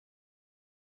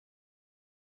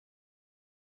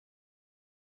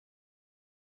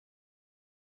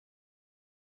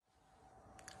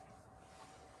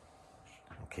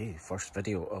Okay, first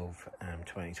video of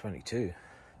 2022.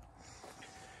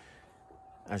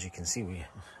 As you can see, we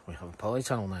have a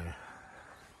polytunnel now.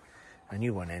 A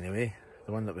new one anyway.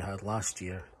 The one that we had last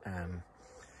year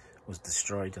was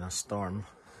destroyed in a storm.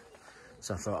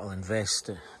 So I thought I'll invest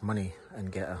money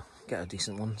and get a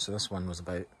decent one. So this one was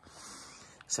about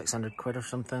 600 quid or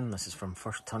something. This is from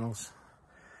First Tunnels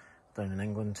down in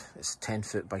England. It's 10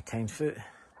 foot by 10 foot.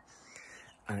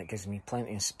 And it gives me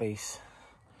plenty of space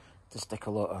to stick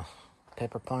a lot of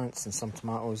pepper plants and some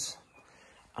tomatoes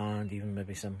and even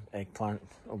maybe some eggplant,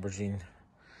 aubergine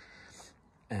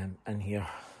in here.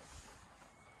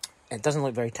 It doesn't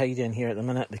look very tidy in here at the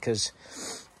minute because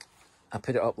I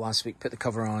put it up last week, put the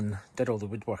cover on, did all the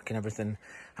woodwork and everything.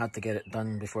 Had to get it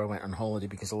done before I went on holiday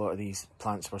because a lot of these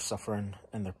plants were suffering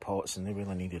in their pots and they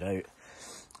really needed out.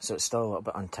 So it's still a little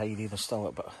bit untidy. There's still a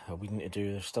little bit of weeding to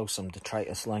do. There's still some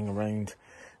detritus lying around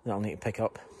that I'll need to pick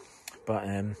up. But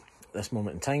this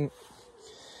moment in time,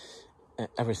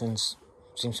 everything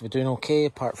seems to be doing okay,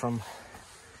 apart from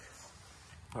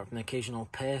the occasional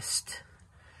pest.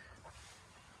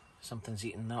 Something's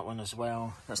eating that one as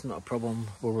well. That's not a problem.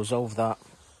 We'll resolve that.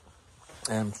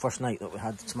 First night that we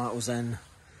had the tomatoes in,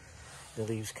 the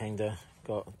leaves kind of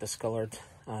got discoloured.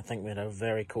 I think we had a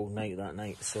very cold night that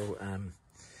night, so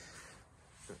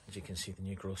as you can see, the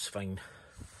new growth's fine.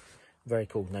 Very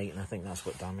cold night, and I think that's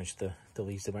what damaged the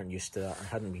leaves. They weren't used to that. I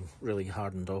hadn't been really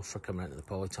hardened off for coming into the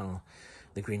polytunnel.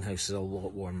 The greenhouse is a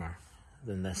lot warmer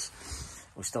than this.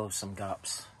 We still have some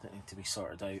gaps that need to be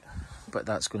sorted out, but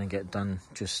that's going to get done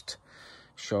just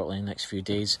shortly in the next few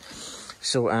days.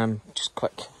 So just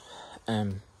quick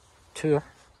tour,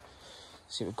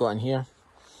 see what we've got in here.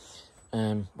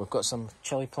 We've got some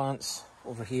chili plants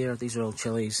over here. These are all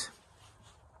chilies.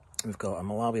 We've got a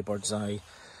Malawi bird's eye,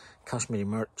 Kashmiri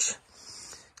Mirch,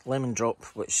 lemon drop,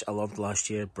 which I loved last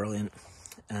year, brilliant.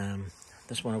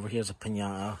 This one over here is a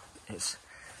piñata.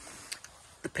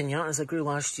 The piñatas I grew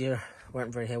last year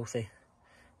weren't very healthy.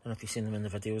 I don't know if you've seen them in the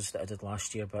videos that I did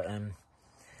last year, but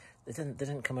they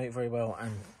didn't come out very well,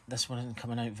 and this one isn't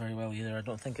coming out very well either. I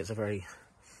don't think it's a very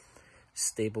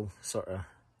stable sort of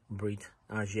breed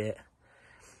as yet.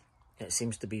 It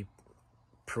seems to be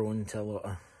prone to a lot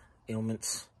of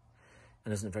ailments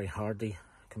and isn't very hardy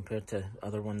compared to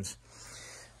other ones.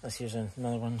 Here's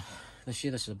another one. This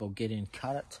year, this is a Bulgarian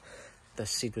carrot. This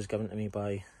seed was given to me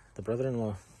by the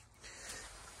brother-in-law,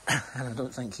 and I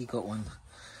don't think he got one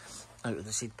out of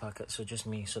the seed packet, so just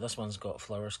me. So this one's got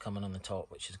flowers coming on the top,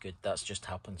 which is good. That's just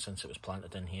happened since it was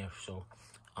planted in here, so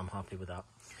I'm happy with that.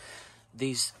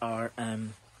 These are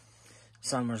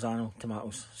San Marzano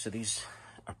tomatoes. So these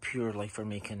are purely for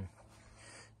making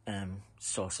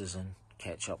sauces and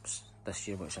ketchups this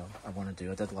year, which I want to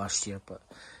do. I did last year, but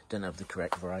didn't have the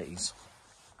correct varieties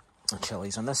of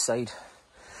chilies. On this side,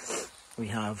 we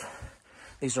have,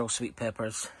 these are all sweet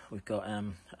peppers. We've got,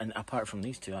 and apart from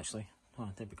these two actually, oh,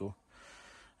 there we go.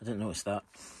 I didn't notice that.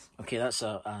 Okay, that's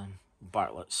a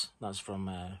Bartlett's. That's from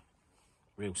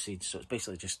Real Seeds. So it's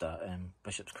basically just a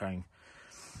Bishop's Crown,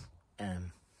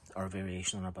 or a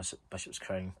variation on a Bishop's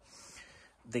Crown.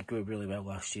 They grew really well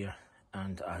last year,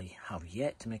 and I have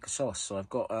yet to make a sauce. So I've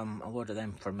got a load of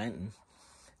them fermenting,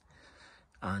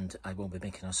 and I will be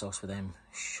making a sauce with them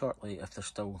shortly if they're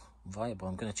still viable.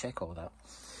 I'm going to check all that.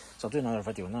 So I'll do another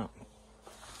video on that.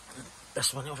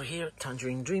 This one over here,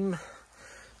 Tangerine Dream.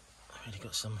 I've already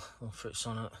got some little fruits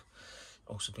on it.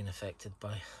 Also been affected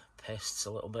by pests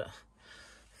a little bit.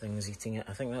 Things eating it.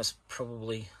 I think that's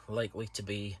probably likely to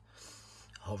be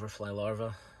a hoverfly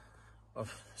larva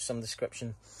of some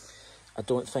description. I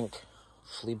don't think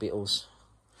flea beetles.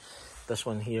 This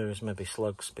one here is maybe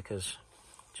slugs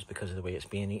just because of the way it's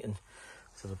being eaten.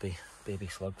 So there'll be baby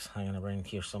slugs hanging around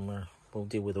here somewhere. We'll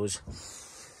deal with those.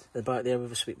 At the back there we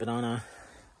have a sweet banana.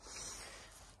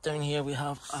 Down here we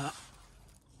have a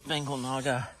Bengal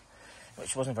Naga,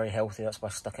 which wasn't very healthy. That's why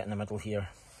I stuck it in the middle here.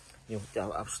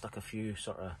 I've stuck a few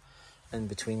sort of in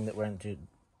between that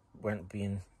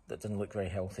that didn't look very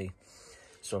healthy.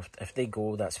 So if they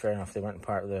go, that's fair enough. They weren't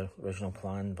part of the original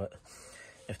plan, but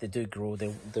if they do grow,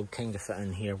 they'll kind of fit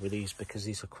in here with these because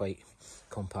these are quite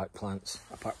compact plants.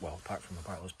 Apart from the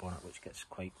Bartlett's bonnet, which gets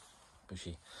quite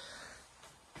bushy.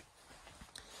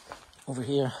 Over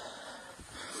here,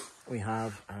 we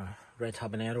have a red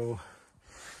habanero.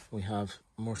 We have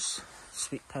more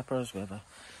sweet peppers. We have a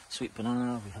sweet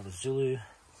banana. We have a Zulu.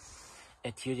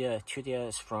 Etudia. Etudia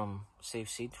is from Save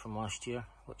Seed from last year,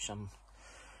 which I'm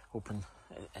hoping,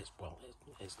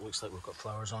 it looks like we've got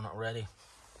flowers on it already.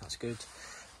 That's good.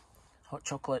 Hot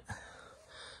chocolate.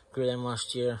 Grew them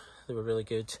last year. They were really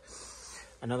good.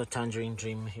 Another Tangerine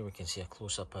Dream. Here we can see a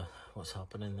close-up of what's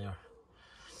happening there.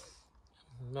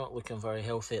 not looking very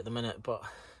healthy at the minute, but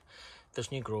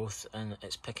there's new growth and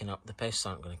it's picking up. The pests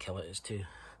aren't going to kill it, it's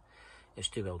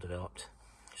too well developed.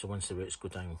 So once the roots go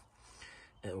down,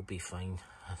 it'll be fine,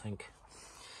 I think.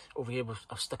 Over here,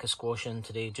 I've stuck a squash in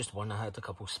today, just one. I had a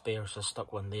couple spares, so I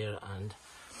stuck one there, and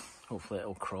hopefully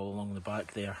it'll crawl along the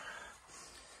back there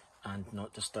and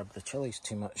not disturb the chilies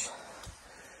too much.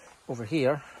 Over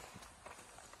here,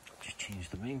 just change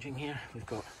the ranging here, we've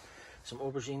got some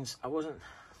aubergines. I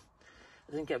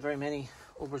didn't get very many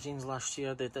aubergines last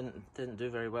year. They didn't do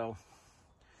very well,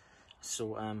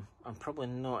 so I'm probably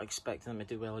not expecting them to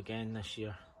do well again this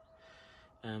year.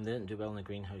 They didn't do well in the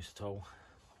greenhouse at all,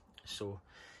 so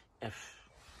if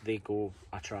they go,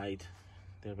 I tried.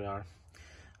 There we are.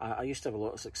 I used to have a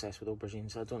lot of success with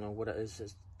aubergines. I don't know what it is.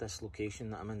 It's this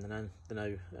location that I'm in now.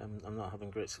 I'm not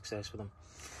having great success with them.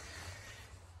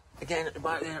 Again, at the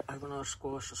back there, I have another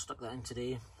squash. I stuck that in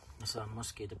today. It's a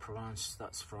Musqué de Provence.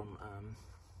 That's from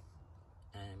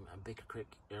a Baker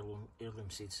Creek heirloom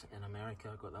seeds in America.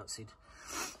 I got that seed.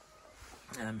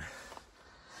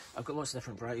 I've got lots of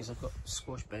different varieties. I've got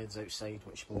squash beds outside,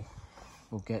 which we'll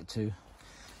get to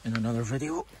in another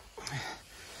video.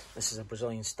 This is a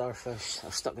Brazilian starfish.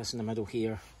 I've stuck this in the middle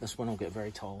here. This one will get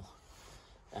very tall.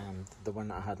 The one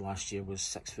that I had last year was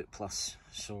 6 foot plus,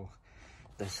 so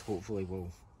this hopefully will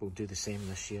do the same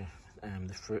this year.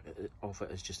 The fruit of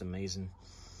it is just amazing.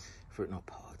 Fruit not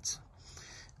pods,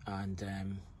 and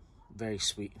very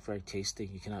sweet, very tasty.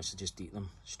 You can actually just eat them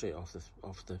straight off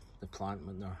the plant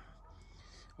when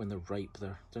they're ripe.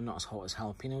 They're not as hot as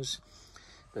jalapenos,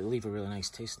 but they leave a really nice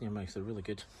taste in your mouth. They're really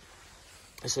good.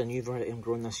 This is a new variety I'm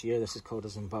growing this year. This is called a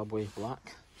Zimbabwe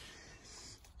Black,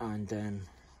 and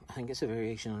I think it's a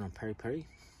variation on a peri peri.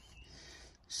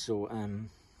 So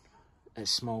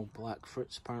it's small black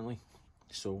fruits apparently,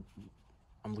 so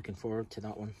I'm looking forward to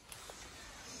that one.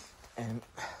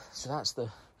 So that's the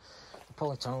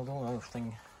polytunnel. The only other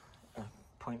thing I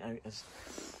point out is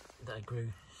that I grew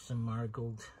some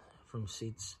marigold from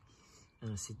seeds in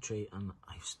a seed tray, and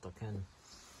I've stuck in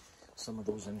some of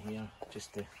those in here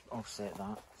just to offset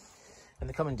that. In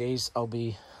the coming days, I'll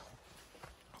be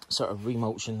sort of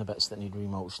remulching the bits that need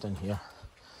remulched in here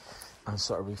and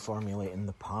sort of reformulating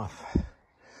the path.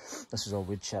 This is all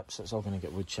wood chip, so it's all going to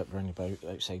get wood chip round about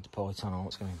outside the polytunnel.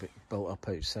 It's going to be built up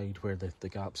outside where the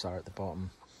gaps are at the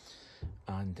bottom,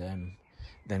 and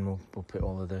then we'll put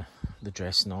all of the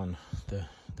dressing on, the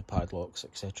padlocks,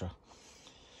 etc.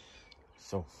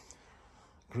 So,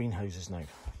 greenhouses now.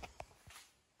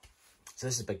 So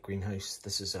this is a big greenhouse.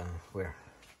 This is where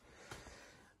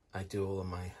I do all of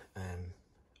my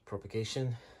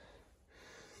propagation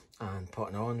and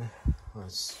potting on.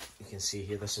 As you can see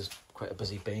here, this is quite a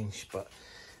busy bench, but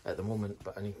at the moment,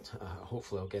 but I need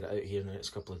hopefully I'll get it out here in the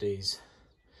next couple of days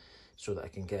so that I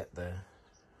can get the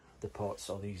pots,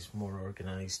 all these, more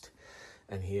organised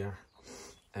in here.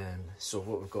 So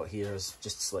what we've got here is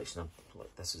just a selection of,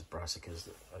 like, this is brassicas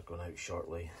that are going out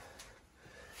shortly.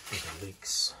 These are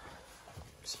leeks,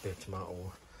 spare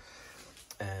tomato,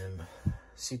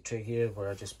 seed tray here where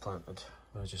I just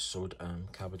sowed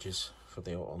cabbages for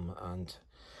the autumn and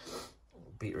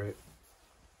beetroot.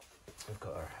 We've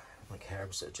got our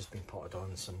herbs that have just been potted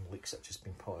on, some leeks that have just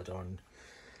been potted on,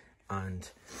 and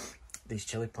these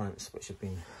chili plants which have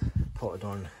been potted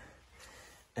on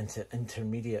into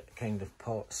intermediate kind of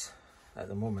pots at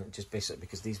the moment, just basically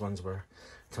because these ones were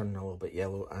turning a little bit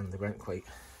yellow and they weren't quite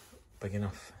big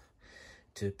enough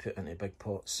to put into big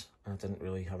pots. I didn't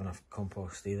really have enough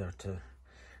compost either to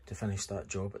finish that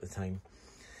job at the time.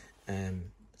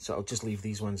 So I'll just leave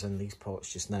these ones in these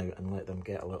pots just now and let them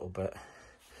get a little bit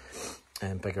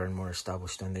bigger and more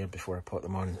established in there before I pot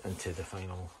them on into the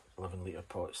final 11 litre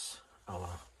pots, a la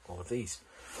all of these.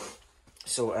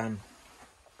 So I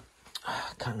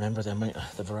can't remember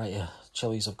the variety of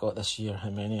chilies I've got this year, how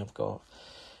many I've got.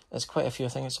 It's quite a few. I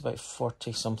think it's about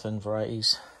 40 something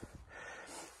varieties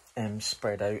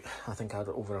spread out. I think I had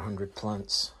over 100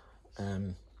 plants.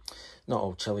 Not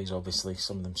all chilies obviously,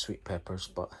 some of them sweet peppers,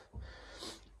 but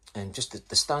just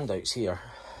the standouts here,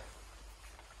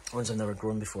 ones I've never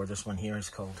grown before. This one here is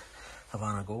called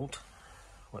Havana Gold,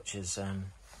 which is now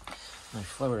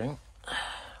flowering,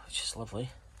 which is lovely.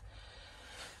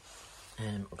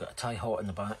 We've got a Thai hot in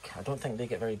the back. I don't think they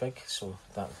get very big, so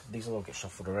these will all get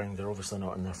shuffled around. They're obviously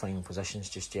not in their final positions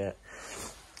just yet.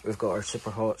 We've got our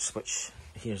super hots, which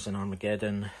here's an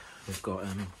Armageddon. We've got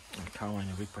a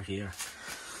Carolina Reaper here,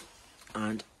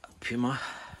 and a Puma,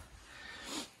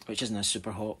 which isn't a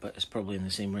super hot, but it's probably in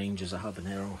the same range as a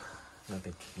habanero.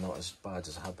 Maybe not as bad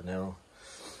as a habanero.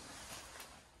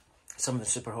 Some of the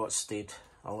super hots stayed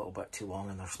a little bit too long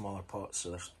in their smaller pots,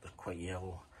 so they're quite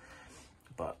yellow.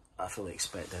 but I fully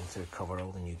expect them to recover.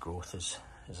 All the new growth is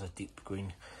a deep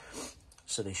green,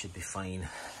 so they should be fine.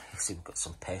 You see we've got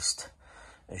some pest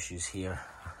issues here.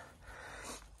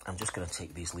 I'm just going to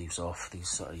take these leaves off, these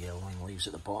sort of yellowing leaves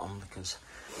at the bottom, because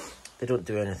they don't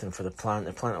do anything for the plant.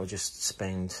 The plant will just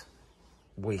spend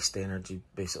waste energy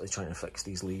basically trying to fix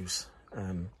these leaves,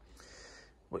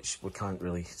 which we can't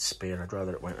really spare. I'd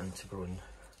rather it went into growing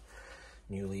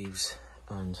new leaves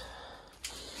and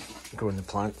growing the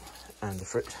plant and the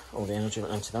fruit. All the energy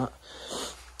went into that.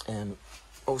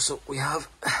 Also, we have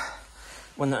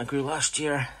one that I grew last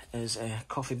year is a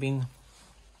coffee bean,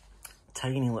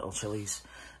 tiny little chilies,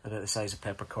 about the size of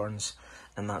peppercorns,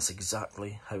 and that's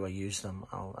exactly how I use them.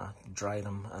 I dry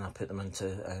them and I put them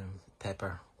into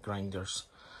pepper grinders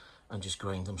and just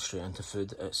grind them straight into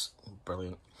food. It's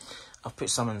brilliant. I've put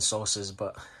some in sauces,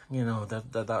 but you know,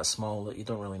 they're that small that you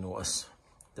don't really notice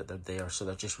that they're there, so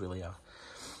they're just really a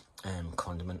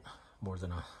condiment more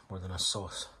than a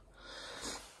sauce.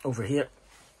 Over here,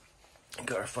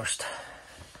 got our first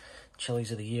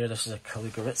chilies of the year. This is a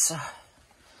Calugaritza.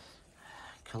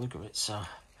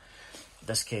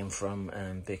 This came from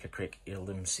Baker Creek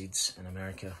Heirloom Seeds in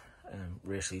America,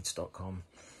 rareseeds.com.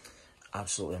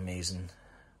 Absolutely amazing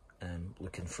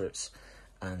looking fruits,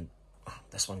 and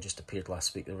this one just appeared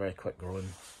last week. They're very quick growing.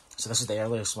 So this is the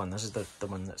earliest one. This is the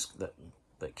one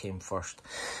that came first.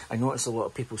 I noticed a lot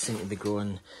of people seem to be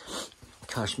growing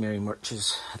Kashmiri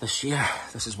Murches this year.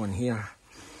 This is one here,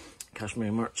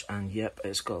 Kashmiri Murch, and yep,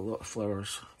 it's got a lot of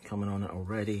flowers coming on it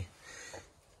already.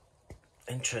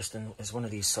 Interesting, it's one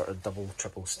of these sort of double,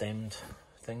 triple stemmed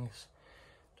things.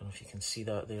 Don't know if you can see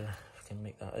that there, if I can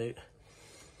make that out.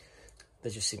 They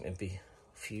just seem to be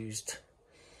fused.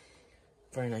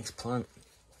 Very nice plant.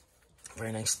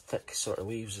 Very nice thick sort of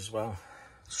leaves as well.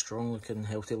 Strong looking,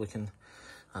 healthy looking.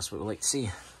 That's what we like to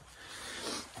see.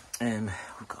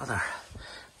 We've got other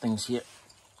things here.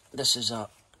 This is a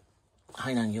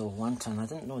Hainan Yellow Lantern. I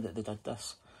didn't know that they did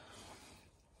this.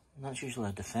 And that's usually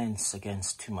a defence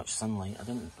against too much sunlight. I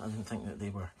didn't think that they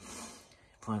were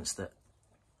plants that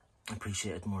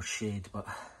appreciated more shade, but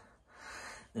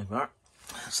there we are.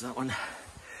 That's that one.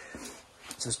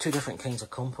 So there's two different kinds of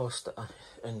compost that are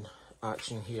in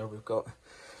action here. We've got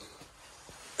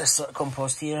this sort of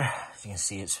compost here. As you can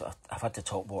see, I've had to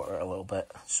top water it a little bit,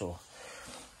 so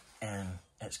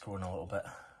it's growing a little bit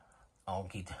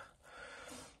algaed,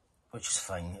 which is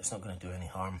fine. It's not going to do any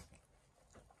harm.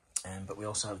 But we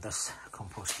also have this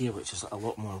compost here, which is a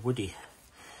lot more woody.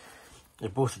 They're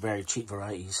both very cheap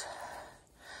varieties.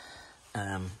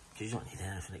 Because you don't need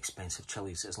anything expensive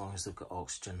chilies, as long as they've got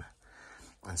oxygen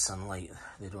and sunlight.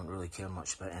 They don't really care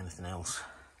much about anything else.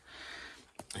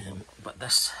 But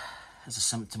this is a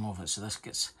symptom of it. So this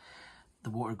gets,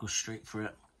 the water goes straight through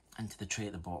it into the tray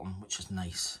at the bottom, which is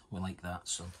nice. We like that.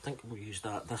 So I think we'll use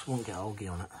that. This won't get algae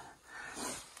on it,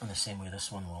 in the same way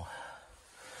this one will,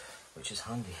 which is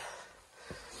handy.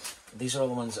 These are all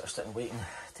the ones that are sitting waiting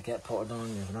to get potted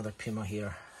on. We have another Puma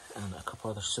here and a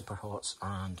couple other super hots,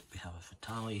 and we have a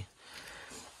Vitale,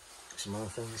 some other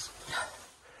things.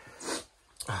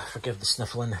 Forgive the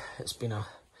sniffling, it's been a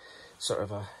sort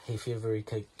of a hay fevery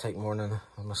type morning,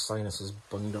 and my sinus is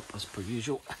bunged up as per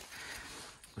usual.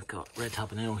 We've got red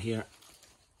habanero here,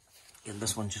 and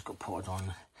this one just got potted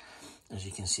on. As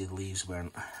you can see, the leaves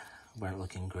weren't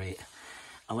looking great.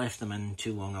 I left them in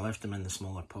too long. I left them in the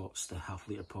smaller pots, the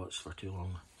half-litre pots, for too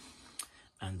long,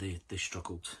 and they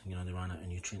struggled. You know, they ran out of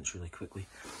nutrients really quickly.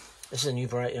 This is a new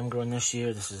variety I'm growing this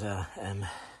year. This is a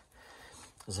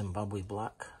Zimbabwe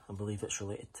Black. I believe it's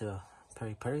related to a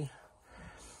peri peri.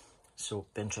 So it'll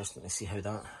be interesting to see how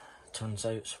that turns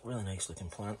out. It's a really nice looking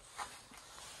plant.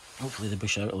 Hopefully they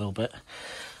bush out a little bit.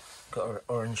 Got our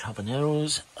orange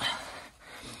habaneros.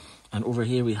 And over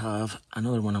here we have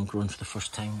another one I'm growing for the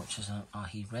first time, which is an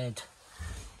ahi red,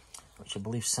 which I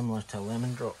believe is similar to a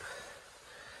lemon drop,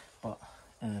 but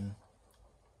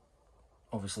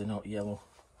obviously not yellow,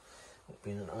 it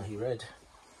being an ahi red.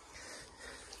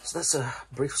 So that's a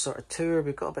brief sort of tour.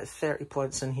 We've got about 30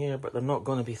 plants in here, but they're not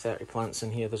going to be 30 plants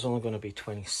in here. There's only going to be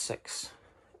 26.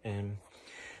 The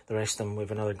rest of them, we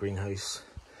have another greenhouse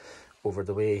over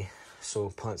the way, so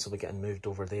plants will be getting moved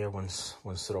over there once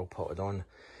they're all potted on.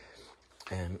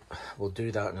 We'll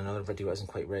do that in another video. It isn't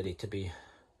quite ready to be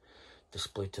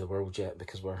displayed to the world yet,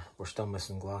 because we're still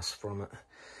missing glass from it.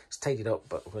 It's tidied up,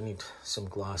 but we need some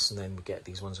glass, and then we get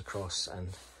these ones across, and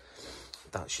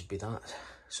that should be that.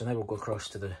 So now we'll go across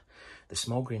to the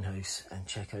small greenhouse and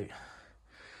check out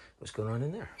what's going on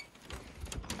in there.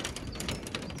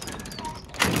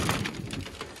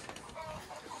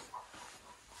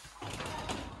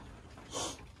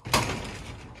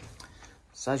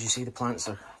 So as you see, the plants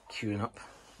are queuing up.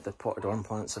 The potted worm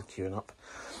plants are queuing up.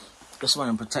 This one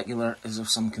in particular is of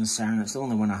some concern. It's the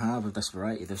only one I have of this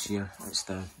variety this year. It's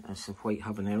the white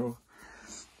habanero.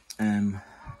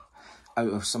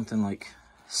 Out of something like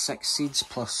 6 seeds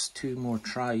plus 2 more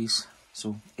tries,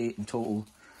 so 8 in total,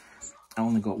 I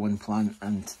only got 1 plant,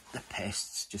 and the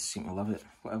pests just seem to love it.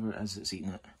 Whatever it is that's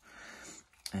eating it.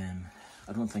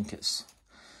 I don't think it's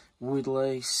wood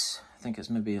lice. I think it's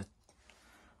maybe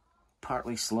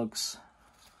partly slugs,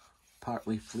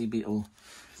 partly flea beetle,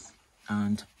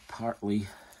 and partly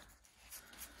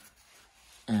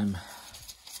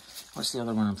what's the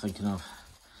other one I'm thinking of?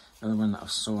 The other one that I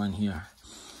saw in here,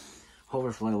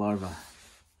 hoverfly larva.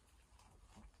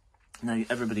 Now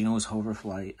everybody knows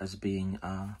hoverfly as being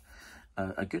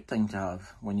a good thing to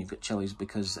have when you've got chilies,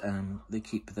 because they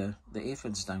keep the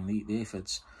aphids down. They eat the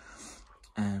aphids,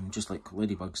 just like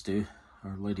ladybugs do,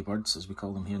 or ladybirds as we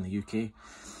call them here in the UK.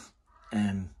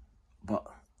 But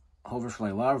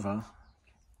hoverfly larva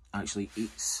actually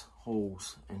eats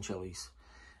holes in chilies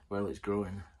while it's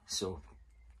growing, so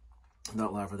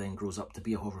that larva then grows up to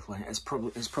be a hoverfly. It's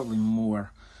probably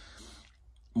more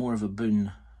of a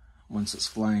boon once it's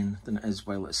flying than it is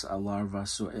while it's a larva,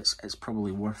 so it's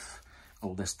probably worth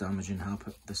all this damage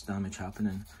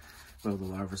happening while the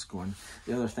larva's going.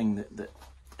 The other thing that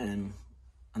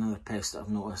another pest that I've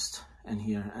noticed in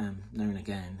here now and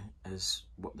again is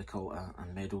what they call a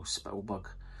meadow spittlebug,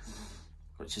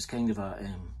 which is kind of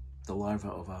the larva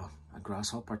of a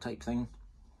grasshopper type thing,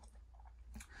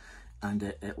 and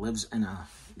it lives in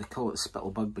they call it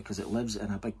spittlebug because it lives in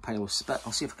a big pile of spit.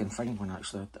 I'll see if I can find one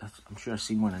actually. I'm sure I've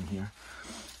seen one in here.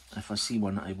 If I see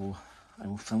one, I will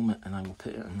film it and I will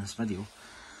put it in this video.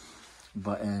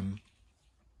 But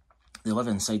they live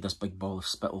inside this big ball of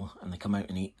spittle, and they come out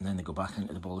and eat, and then they go back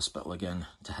into the ball of spittle again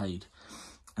to hide,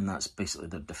 and that's basically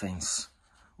their defence,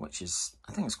 which is,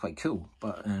 I think it's quite cool,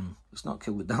 but it's not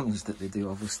cool the damage that they do,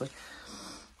 obviously.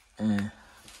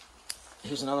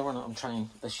 Here's another one that I'm trying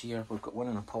this year. We've got one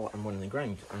in a pot and one in the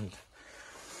ground, and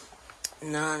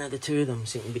none of the two of them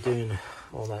seem to be doing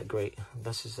all that great.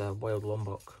 This is a wild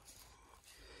lombok,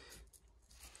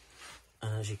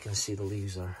 and as you can see, the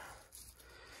leaves are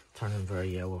turning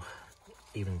very yellow,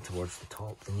 even towards the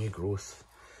top. The new growth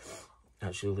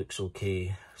actually looks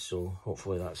okay, so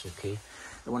hopefully that's okay.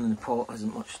 The one in the pot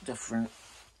isn't much different.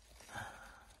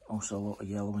 Also a lot of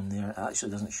yellow in there. It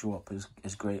actually doesn't show up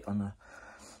as great on the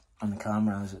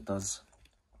camera as it does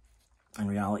in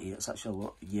reality. It's actually a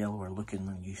lot yellower looking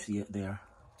than you see it there.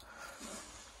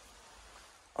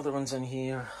 Other ones in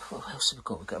here, what else have we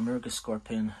got? We've got a Murga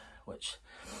scorpion, which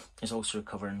is also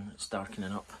recovering. It's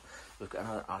darkening up. We've got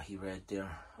another ahi red there.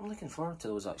 I'm looking forward to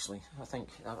those actually. I think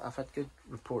I've had good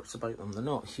reports about them. They're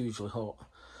not hugely hot,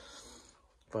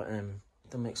 but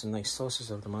they'll make some nice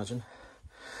sauces, I would imagine.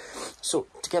 So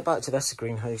to get back to this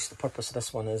greenhouse, the purpose of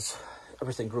this one is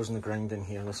everything grows in the ground in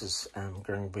here. This is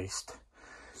ground based.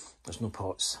 There's no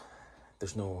pots,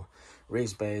 there's no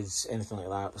raised beds, anything like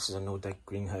that. This is a no dig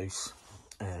greenhouse.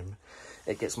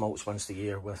 It gets mulched once a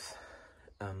year with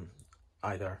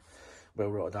either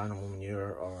well-rotted animal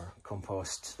manure or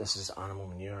compost. This is animal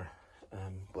manure,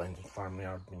 blended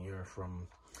farmyard manure from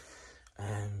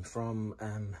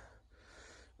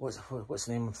what's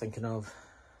the name I'm thinking of?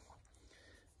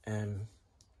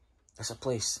 It's a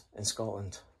place in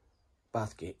Scotland,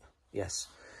 Bathgate, yes.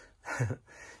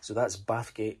 So that's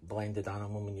Bathgate blended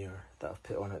animal manure that I've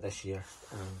put on it this year.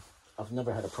 I've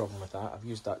never had a problem with that. I've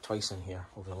used that twice in here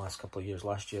over the last couple of years.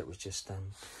 Last year it was just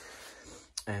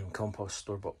compost,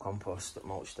 store-bought compost that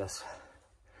mulched this.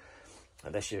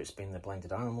 And this year it's been the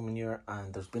blended animal manure,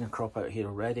 and there's been a crop out here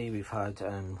already. We've had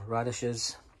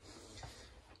radishes.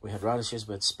 We had radishes,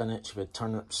 we had spinach, we had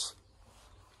turnips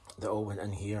that all went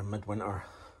in here midwinter,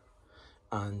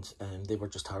 and they were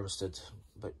just harvested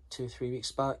about 2-3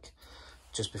 weeks back,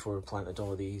 just before we planted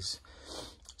all of these.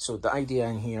 So the idea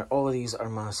in here, all of these are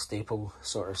my staple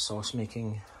sort of sauce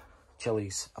making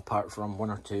chilies, apart from 1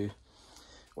 or 2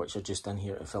 which are just in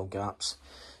here to fill gaps.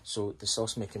 So the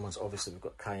sauce making ones, obviously we've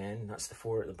got cayenne. That's the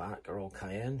 4 at the back are all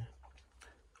cayenne.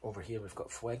 Over here we've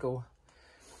got fuego,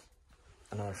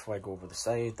 another fuego over the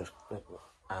side.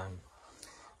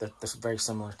 They're very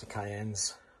similar to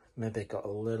cayennes, maybe got a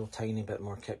little tiny bit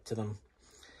more kick to them.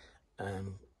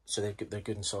 So they're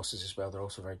good in sauces as well. They're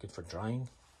also very good for drying.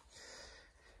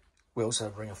 We also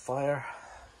have ring of fire,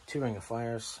 2 ring of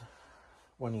fires,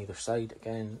 1 either side.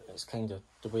 Again, it's kind of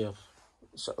the way I've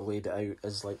sort of laid it out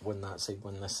is like 1 that side,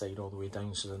 1 this side, all the way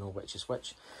down, so they know which is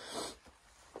which.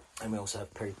 And we also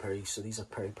have peri-peris. So these are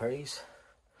peri-peris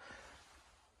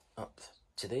up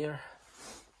to there.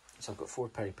 So I've got 4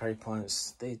 peri-peri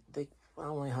plants. They I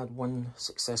only had one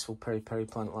successful peri-peri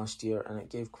plant last year, and it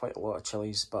gave quite a lot of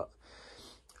chilies, but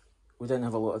we didn't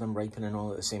have a lot of them ripening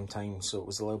all at the same time, so it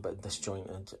was a little bit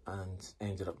disjointed and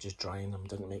ended up just drying them.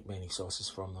 Didn't make many sauces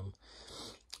from them.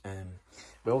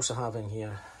 We also have in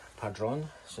here padron,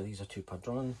 so these are 2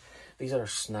 padron. These are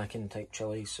snacking type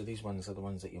chilies, so these ones are the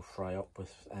ones that you'll fry up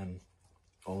with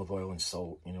olive oil and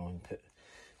salt, you know, and put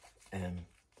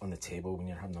on the table when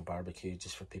you're having a barbecue,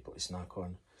 just for people to snack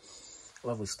on.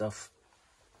 Lovely stuff.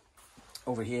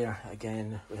 Over here,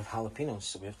 again, we have jalapenos.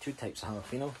 So we have 2 types of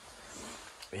jalapeno.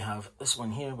 We have this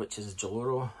one here, which is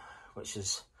Geloro, which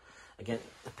is, again,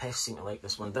 the pests seem to like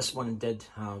this one. This one did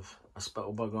have a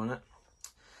spittlebug on it,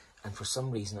 and for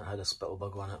some reason it had a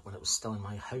spittlebug on it when it was still in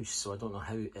my house, so I don't know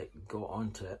how it got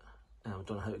onto it. I don't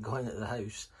know how it got into the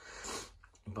house,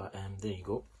 but there you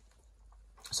go.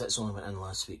 So it's only went in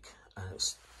last week, and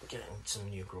it's getting some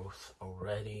new growth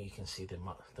already. You can see the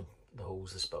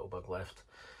holes the spittlebug left,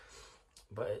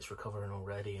 but it's recovering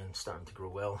already and starting to grow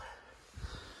well.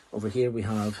 Over here we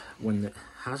have one that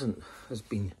has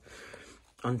been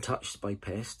untouched by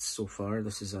pests so far.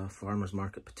 This is a farmer's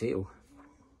market potato.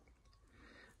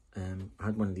 I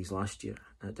had one of these last year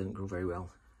and it didn't grow very well.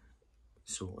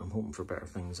 So I'm hoping for better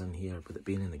things in here. With it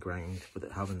being in the ground, with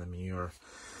it having the manure,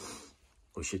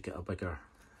 we should get a bigger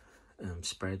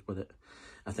spread with it.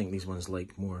 I think these ones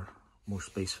like more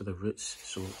space for the roots,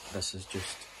 so this is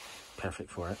just perfect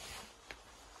for it.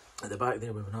 At the back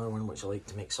there we have another one which I like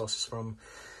to make sauces from,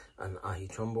 an ahi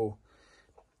trumbo.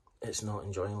 It's not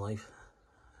enjoying life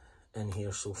in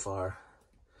here so far.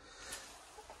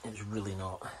 It's really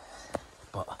not,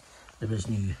 but there is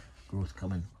new growth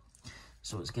coming,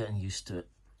 so it's getting used to it.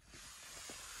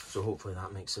 So hopefully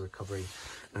that makes a recovery,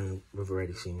 and we've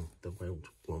already seen the wild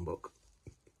lombok.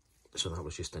 So that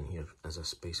was just in here as a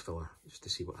space filler, just to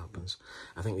see what happens.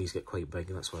 I think these get quite big,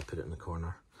 that's why I put it in the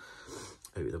corner,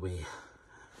 out of the way.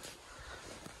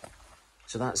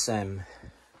 So that's the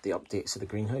updates of the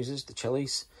greenhouses, the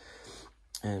chilies.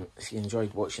 If you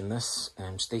enjoyed watching this,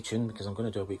 stay tuned, because I'm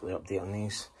going to do a weekly update on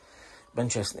these. It'll be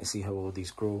interesting to see how all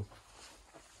these grow.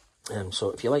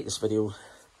 So if you like this video,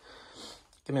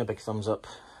 give me a big thumbs up,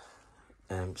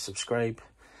 subscribe.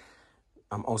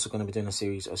 I'm also going to be doing a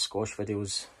series of squash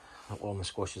videos. All my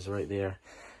squashes are right there,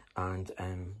 and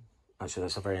actually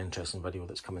that's a very interesting video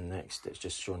that's coming next. It's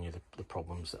just showing you the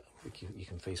problems that you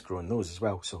can face growing those as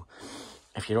well. So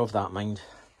if you're of that mind,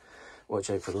 watch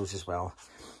out for those as well.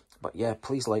 But yeah,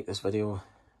 please like this video,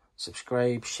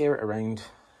 subscribe, share it around.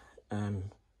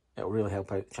 It'll really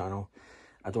help out the channel.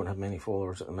 I don't have many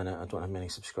followers at the minute, I don't have many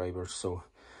subscribers, so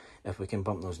if we can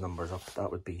bump those numbers up,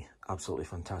 that would be absolutely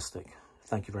fantastic.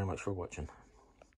 Thank you very much for watching.